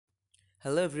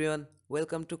Hello everyone,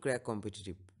 welcome to crack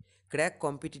competitive. Crack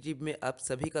competitive में आप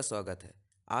सभी का स्वागत है।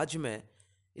 आज मैं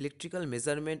इलेक्ट्रिकल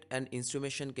मेजरमेंट एंड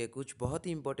इंस्ट्रूमेंटेशन के कुछ बहुत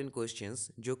ही इंपॉर्टेंट क्वेश्चंस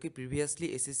जो कि प्रीवियसली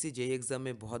एसएससी जेईई एग्जाम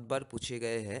में बहुत बार पूछे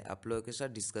गए हैं आप लोगों के साथ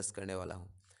डिस्कस करने वाला हूं।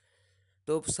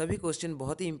 तो सभी क्वेश्चन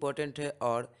बहुत ही इंपॉर्टेंट है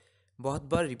और बहुत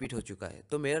बार रिपीट हो चुका है,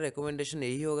 तो मेरा रिकमेंडेशन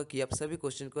यही होगा कि आप सभी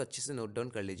क्वेश्चन को अच्छे से नोट डाउन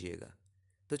कर लीजिएगा।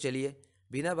 तो चलिए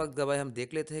बिना वक्त गवाए हम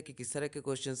देख लेते हैं कि किस तरह के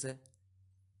क्वेश्चंस है।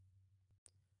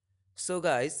 So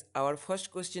guys, our first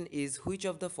question is which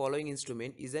of the following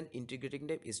instrument is an integrating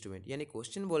type instrument। यानी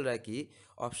क्वेश्चन बोल रहा है कि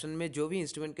ऑप्शन में जो भी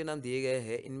इंस्ट्रूमेंट के नाम दिए गए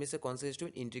हैं इनमें से कौन सा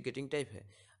इंस्ट्रूमेंट इंटीग्रेटिंग टाइप है।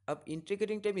 अब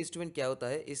इंटीग्रेटिंग टाइप इंस्ट्रूमेंट क्या होता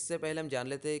है, इससे पहले हम जान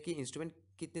लेते हैं कि इंस्ट्रूमेंट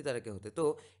कितने तरह के होते हैं।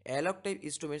 तो analogue type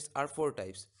instruments are 4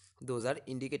 types. Those are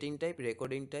indicating type,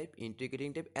 recording type,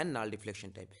 integrating type and null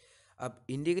deflection type. अब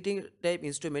इंडिकेटिंग टाइप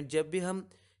इंस्ट्रूमेंट जब भी हम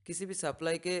किसी भी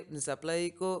सप्लाई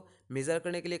को मेज़र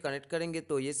करने के लिए कनेक्ट करेंगे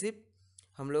तो ये सिर्फ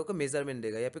हम लोगों को मेजरमेंट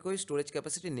देगा, यहाँ पे कोई स्टोरेज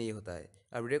कैपेसिटी नहीं होता है।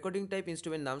 अब रिकॉर्डिंग टाइप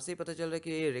इंस्ट्रूमेंट नाम से ही पता चल रहा है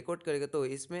कि ये रिकॉर्ड करेगा, तो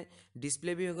इसमें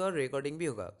डिस्प्ले भी होगा और रिकॉर्डिंग भी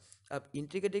होगा। अब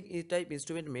इंटीग्रेटेड टाइप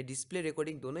इंस्ट्रूमेंट में डिस्प्ले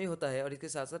रिकॉर्डिंग दोनों ही होता है और इसके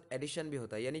साथ साथ एडिशन भी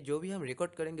होता है, यानी जो भी हम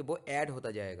रिकॉर्ड करेंगे वो ऐड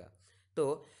होता जाएगा।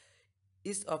 तो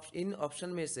इन ऑप्शन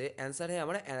में से आंसर है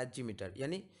हमारा एनर्जी मीटर,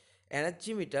 यानी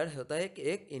एनर्जी मीटर होता है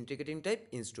एक integrating type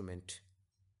instrument.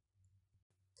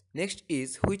 Next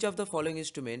is which of the following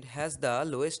instrument has the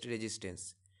lowest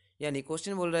resistance. यानी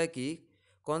क्वेश्चन बोल रहा है कि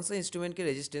कौन सा इंस्ट्रूमेंट के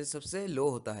रेजिस्टेंस सबसे लो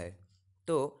होता है।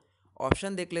 तो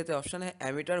ऑप्शन देख लेते हैं। ऑप्शन है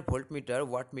ammeter, voltmeter,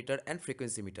 wattmeter and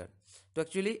frequency meter. तो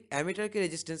एक्चुअली एमीटर के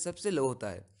रेजिस्टेंस सबसे लो होता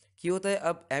है। क्यों होता है?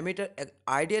 अब एमीटर,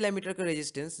 आइडियल एमीटर का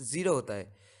रेजिस्टेंस जीरो होता है।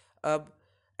 अब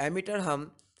एमीटर हम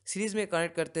सीरीज में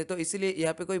कनेक्ट करते हैं, तो इसीलिए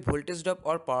यहाँ पे कोई वोल्टेज ड्रॉप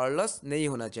और पावर लॉस नहीं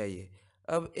होना चाहिए।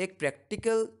 अब एक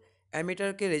प्रैक्टिकल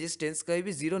एमीटर के रेजिस्टेंस कभी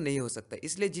भी जीरो नहीं हो सकता,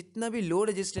 इसलिए जितना भी लो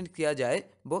रेजिस्टेंस किया जाए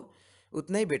वो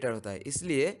उतना ही बेटर होता है,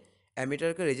 इसलिए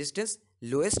एमीटर का रेजिस्टेंस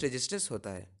लोएस्ट रेजिस्टेंस होता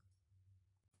है।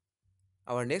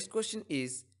 Our next question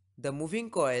is the moving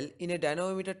coil in A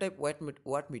dynamometer type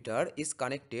wattmeter is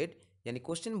connected. यानी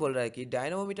क्वेश्चन बोल रहा है कि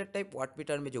डायनामोमीटर टाइप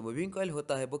वाटमीटर में जो मूविंग कॉयल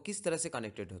होता है वो किस तरह से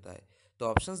कनेक्टेड होता है। तो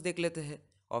ऑप्शंस देख लेते हैं।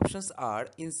 Options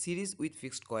are in series with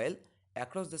fixed coil,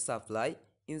 across the supply,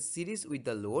 in series with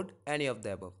the load, any of the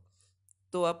above.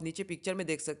 तो आप नीचे पिक्चर में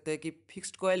देख सकते हैं कि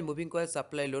fixed coil, moving coil,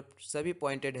 supply, load सभी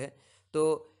पॉइंटेड है। तो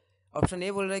ऑप्शन ए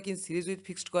बोल रहा है कि in series with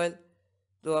fixed coil.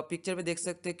 तो आप पिक्चर में देख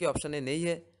सकते हैं कि ऑप्शन ए नहीं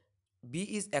है, B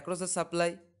is across the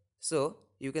supply. So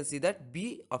you can see that B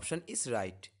option is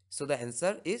right. So the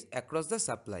answer is across the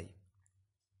supply.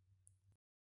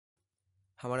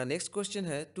 हमारा नेक्स्ट क्वेश्चन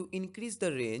है to increase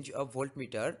the range of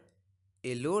voltmeter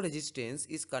a low resistance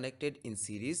is connected in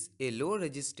series, a low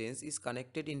resistance is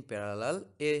connected in parallel,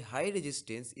 a high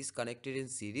resistance is connected in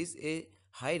series, a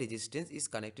high resistance is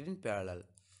connected in parallel।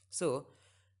 so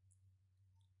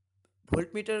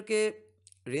voltmeter के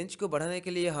range को बढ़ाने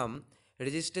के लिए हम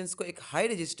resistance को, एक high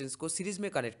resistance को series में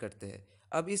कनेक्ट करते हैं।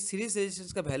 अब इस सीरीज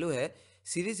रेजिस्टेंस का वैल्यू है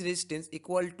series resistance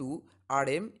equal to R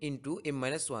M into M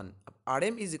minus one. R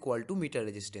M is equal to metre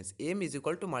resistance, M is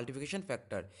equal to multiplication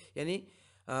factor, यानी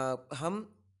हम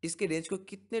इसके रेंज को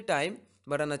कितने टाइम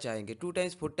बढ़ाना चाहेंगे, 2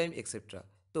 टाइम्स, 4 टाइम एक्सेट्रा।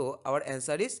 तो our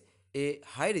answer is a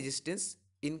high resistance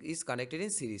in is connected in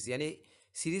series, यानी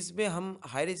series में हम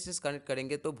हाई रेजिस्टेंस कनेक्ट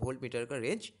करेंगे तो वोल्ट मीटर का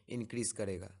रेंज इंक्रीज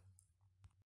करेगा।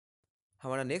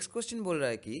 हमारा नेक्स्ट क्वेश्चन बोल रहा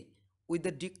है कि with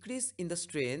the decrease in the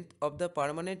strength of the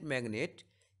permanent magnet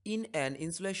in an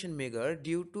insulation megger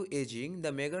due to ageing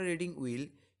the megger reading wheel.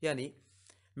 यानी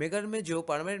मेगर में जो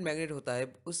परमानेंट मैग्नेट होता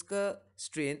है उसका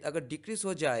स्ट्रेंथ अगर डिक्रीज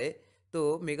हो जाए तो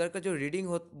मेगर का जो रीडिंग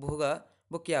होगा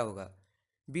वो क्या होगा।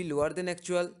 Be lower than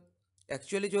actual,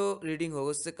 actually जो रीडिंग होगा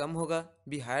उससे कम होगा।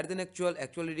 Be higher than actual,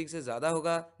 actual reading से ज़्यादा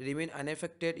होगा। रिमेन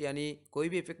अनएफेक्टेड, यानी कोई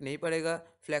भी इफेक्ट नहीं पड़ेगा।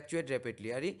 फ्लैक्चुएट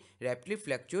रैपिडली, यानी रैपिडली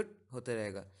फ्लैक्चुएट होते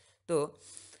रहेगा। तो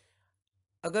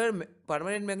अगर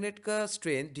परमानेंट मैग्नेट का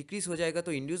स्ट्रेंथ डिक्रीज हो जाएगा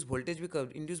तो इंड्यूस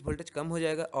वोल्टेज कम हो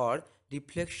जाएगा और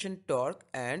deflection torque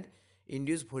and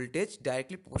induce voltage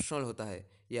directly proportional होता है,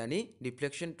 यानी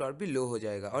डिफ्लेक्शन टॉर्क भी लो हो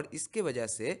जाएगा और इसके वजह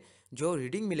से जो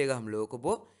रीडिंग मिलेगा हम लोगों को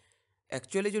वो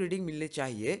एक्चुअली जो रीडिंग मिलनी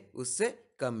चाहिए उससे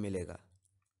कम मिलेगा।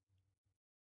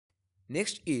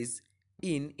 Next is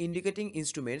in indicating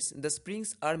instruments the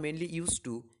springs are mainly use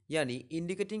to. यानी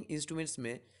इंडिकेटिंग इंस्ट्रूमेंट्स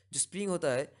में जो स्प्रिंग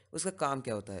होता है उसका काम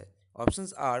क्या होता है।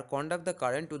 Options are conduct the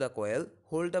current to the coil,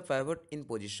 hold the pivot in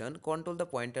position, control the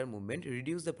pointer movement,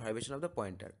 reduce the vibration of the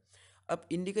pointer। अब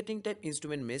इंडिकेटिंग टाइप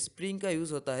इंस्ट्रूमेंट में स्प्रिंग का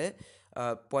यूज़ होता है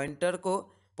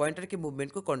पॉइंटर के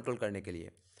मूवमेंट को कंट्रोल करने के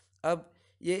लिए। अब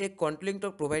ये एक कंट्रोलिंग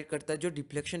टॉर्क प्रोवाइड करता है जो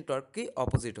डिफ्लेक्शन टॉर्क के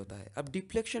ऑपोजिट होता है। अब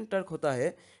डिफ्लेक्शन टॉर्क होता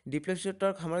है, डिफ्लेक्शन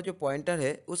टॉर्क हमारा जो पॉइंटर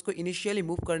है उसको इनिशियली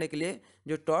मूव करने के लिए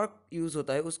जो टॉर्क यूज़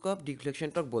होता है उसको आप डिफ्लेक्शन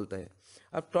टॉर्क बोलते हैं।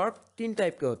 अब टॉर्क 3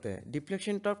 टाइप के होते हैं,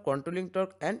 deflection torque, controlling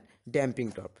torque and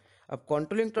damping torque. अब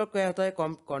कंट्रोलिंग टॉर्क क्या होता है?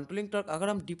 कंट्रोलिंग टॉर्क अगर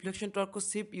हम डिफ्लेक्शन टॉर्क को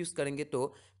सिर्फ यूज़ करेंगे तो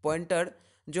पॉइंटर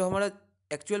जो हमारा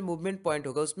एक्चुअल मूवमेंट पॉइंट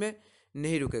होगा उसमें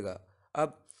नहीं रुकेगा।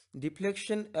 अब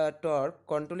डिफ्लेक्शन टॉर्क,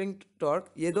 कंट्रोलिंग टॉर्क,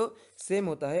 ये दो सेम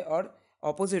होता है और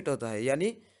ऑपोजिट होता है, यानी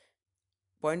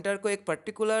पॉइंटर को एक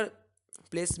पर्टिकुलर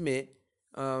प्लेस में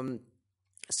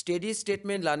स्टेडी स्टेट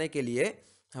में लाने के लिए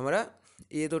हमारा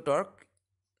ये दो टॉर्क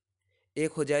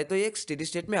एक हो जाए तो ये एक स्टेडी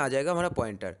स्टेट में आ जाएगा हमारा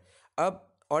पॉइंटर। अब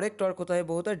और एक टॉर्क होता है,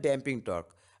 वो होता है डैम्पिंग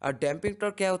टॉर्क। और डैम्पिंग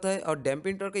टॉर्क क्या होता है और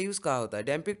डैम्पिंग टॉर्क का यूज़ कहाँ होता है?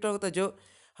 डैम्पिंग टॉर्क होता है जो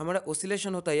हमारा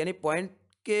ओसिलेशन होता है, यानी पॉइंट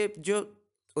के जो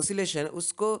ओसिलेशन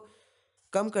उसको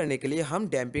कम करने के लिए हम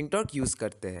डैम्पिंग टॉर्क यूज़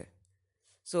करते हैं।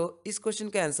 सो इस क्वेश्चन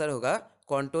का आंसर होगा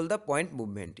कंट्रोल द पॉइंट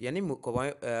मूवमेंट, यानी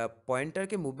पॉइंटर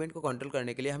के मूवमेंट को कंट्रोल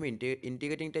करने के लिए हम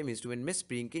इंटीग्रेटिंग टाइम इंस्ट्रूमेंट में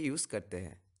स्प्रिंग के यूज़ करते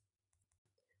हैं।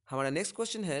 हमारा नेक्स्ट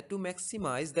क्वेश्चन है, to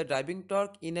maximise the driving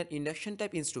torque in an induction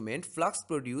type instrument flux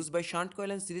produce by shunt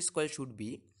coil and series coil should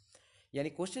be. यानी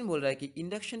क्वेश्चन बोल रहा है कि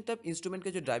इंडक्शन टाइप इंस्ट्रूमेंट का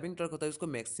जो ड्राइविंग टॉर्क होता है उसको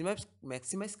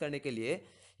मैक्सिमाइज करने के लिए,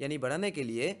 यानी बढ़ाने के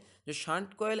लिए, जो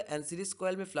shunt coil and series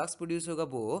coil में फ्लक्स प्रोड्यूस होगा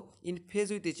वो इन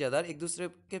फेज विथ ईच अदर, एक दूसरे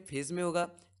के फेज में होगा,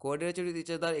 कोऑर्डिनेटर विथ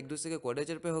ईच अदर, एक दूसरे के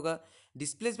कोऑर्डिनेटर पे होगा,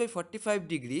 displace bye 45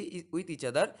 degree with each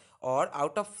other और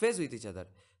out of phase with each other.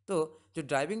 तो जो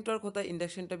ड्राइविंग टॉर्क होता है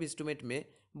इंडक्शन टाइप इंस्ट्रूमेंट में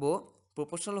वो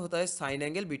प्रोपोर्शनल होता है sign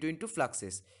angle between two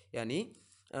fluxes, यानी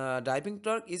driving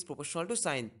torque is proportional to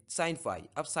sine phi.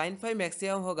 अब साइन फाई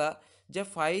मैक्सिमम होगा जब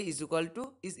phi is equal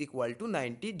to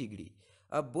 90 degree.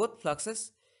 अब बोथ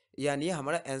फ्लक्सेस, यानी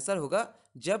हमारा आंसर होगा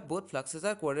जब both fluxes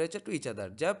R coordinator to each other,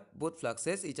 जब बोथ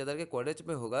फ्लक्सेस ईच अदर के कोऑर्डिनेटर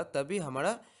में होगा तभी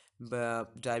हमारा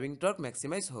ड्राइविंग टॉर्क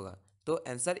मैक्सिमाइज होगा। तो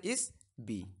answer is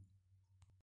B.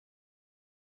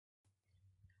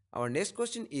 Our next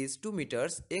question is 2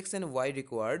 meters X and Y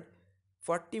required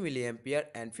 40 milliampere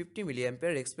and 50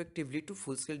 milliampere respectively to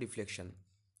full scale deflection.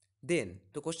 Then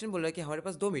तो question बोल रहा है कि हमारे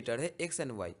पास 2 मीटर है X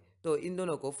एंड Y, तो इन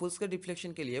दोनों को फुल स्केल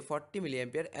डिफ्लेक्शन के लिए 40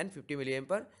 मिलीएम्पियर एंड 50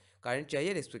 मिलीएम्पियर करंट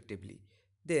चाहिए respectively.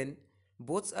 Then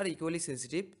बोथ्स are equally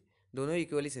sensitive, दोनों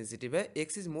इक्वली सेंसिटिव है।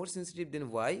 X is more sensitive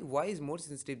then Y is more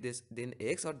sensitive then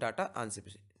X और डाटा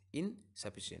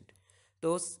इनसफिशिएंट।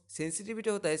 तो सेंसिटिविटी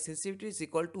होता है, sensitivity is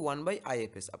equal to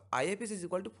 1/IFS। अब IFS is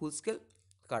equal to full scale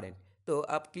current, तो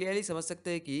आप clearly समझ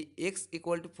सकते हैं कि X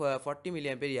इक्वल टू 40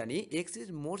 मिलीएम्पियर, यानी X is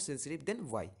more sensitive then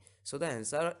Y। So the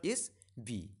answer is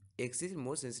B, X is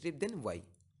more sensitive then Y।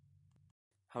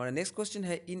 हमारा next question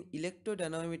है, इन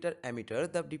इलेक्ट्रोडायनामोमीटर ammeter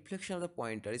the deflection of the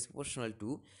pointer is proportional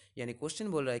to, यानी question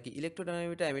बोल रहा है कि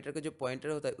इलेक्ट्रोडायनामोमीटर ammeter का जो पॉइंटर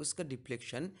होता है उसका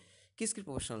डिफ्लेक्शन किसके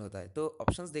प्रोपोर्शनल होता है। तो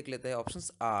ऑप्शंस देख लेते हैं।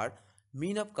 Options are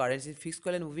mean of currents in fixed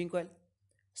coil and moving coil,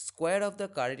 square of the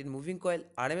current in moving coil,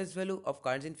 RMS value of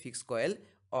currents in fixed coil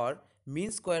और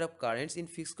mean square of currents in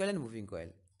fixed coil and moving coil।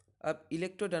 अब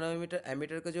इलेक्ट्रोडायनामोमीटर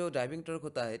ammeter का जो driving torque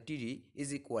होता है TD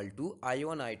is equal to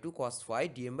I1I2 cos phi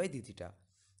dm/d theta.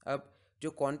 अब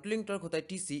जो controlling torque होता है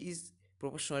TC is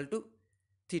proportional to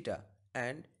theta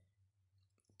and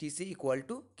TC equal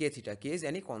to K theta, K is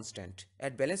यानी constant.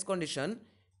 Eight balance condition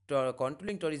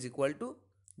controlling torque is equal to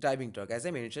driving torque as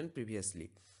I mention previously.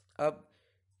 अब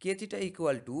K theta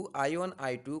equal to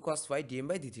I1I2 cos phi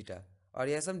dm/d theta, और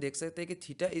यहाँ से हम देख सकते हैं कि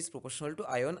theta is proportional to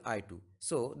I1I2।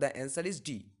 So the answer is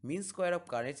D, mean square of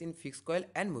currents in fixed coil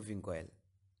and moving coil.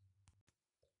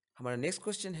 हमारा नेक्स्ट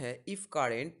क्वेश्चन है, if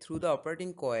current through the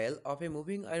operating coil of a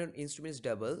moving iron instrument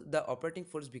double the operating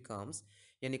force becomes,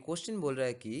 यानी question बोल रहा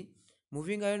है कि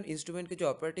moving iron instrument के जो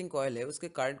operating coil है उसके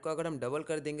करंट को अगर हम डबल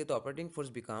कर देंगे तो operating force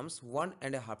becomes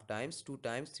 1.5 times, 2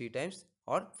 times, 3 times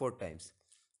और 4 टाइम्स।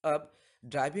 अब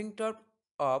driving torque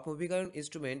of moving iron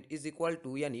instrument is equal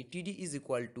to, यानी TD is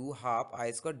equal to half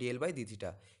I² dl/d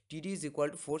theta. TD is equal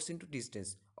to force into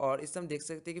distance, और इससे हम देख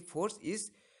सकते हैं कि force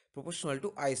is proportional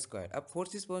to I²। अब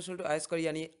force is proportional to I²,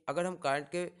 यानी अगर हम करंट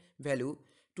के वैल्यू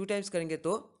 2 टाइम्स करेंगे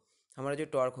तो हमारा जो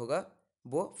टॉर्क होगा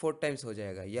वो 4 टाइम्स हो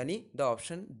जाएगा, यानी the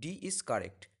option D is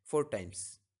correct, 4 times.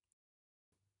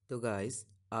 तो गाइस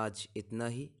आज इतना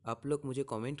ही। आप लोग मुझे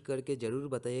कमेंट करके ज़रूर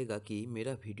बताइएगा कि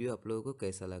मेरा वीडियो आप लोगों को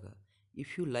कैसा लगा।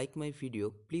 If you like my video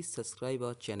please subscribe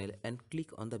our channel and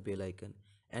click on the bell icon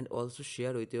and also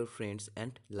share with your friends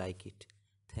and like it.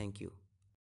 Thank you.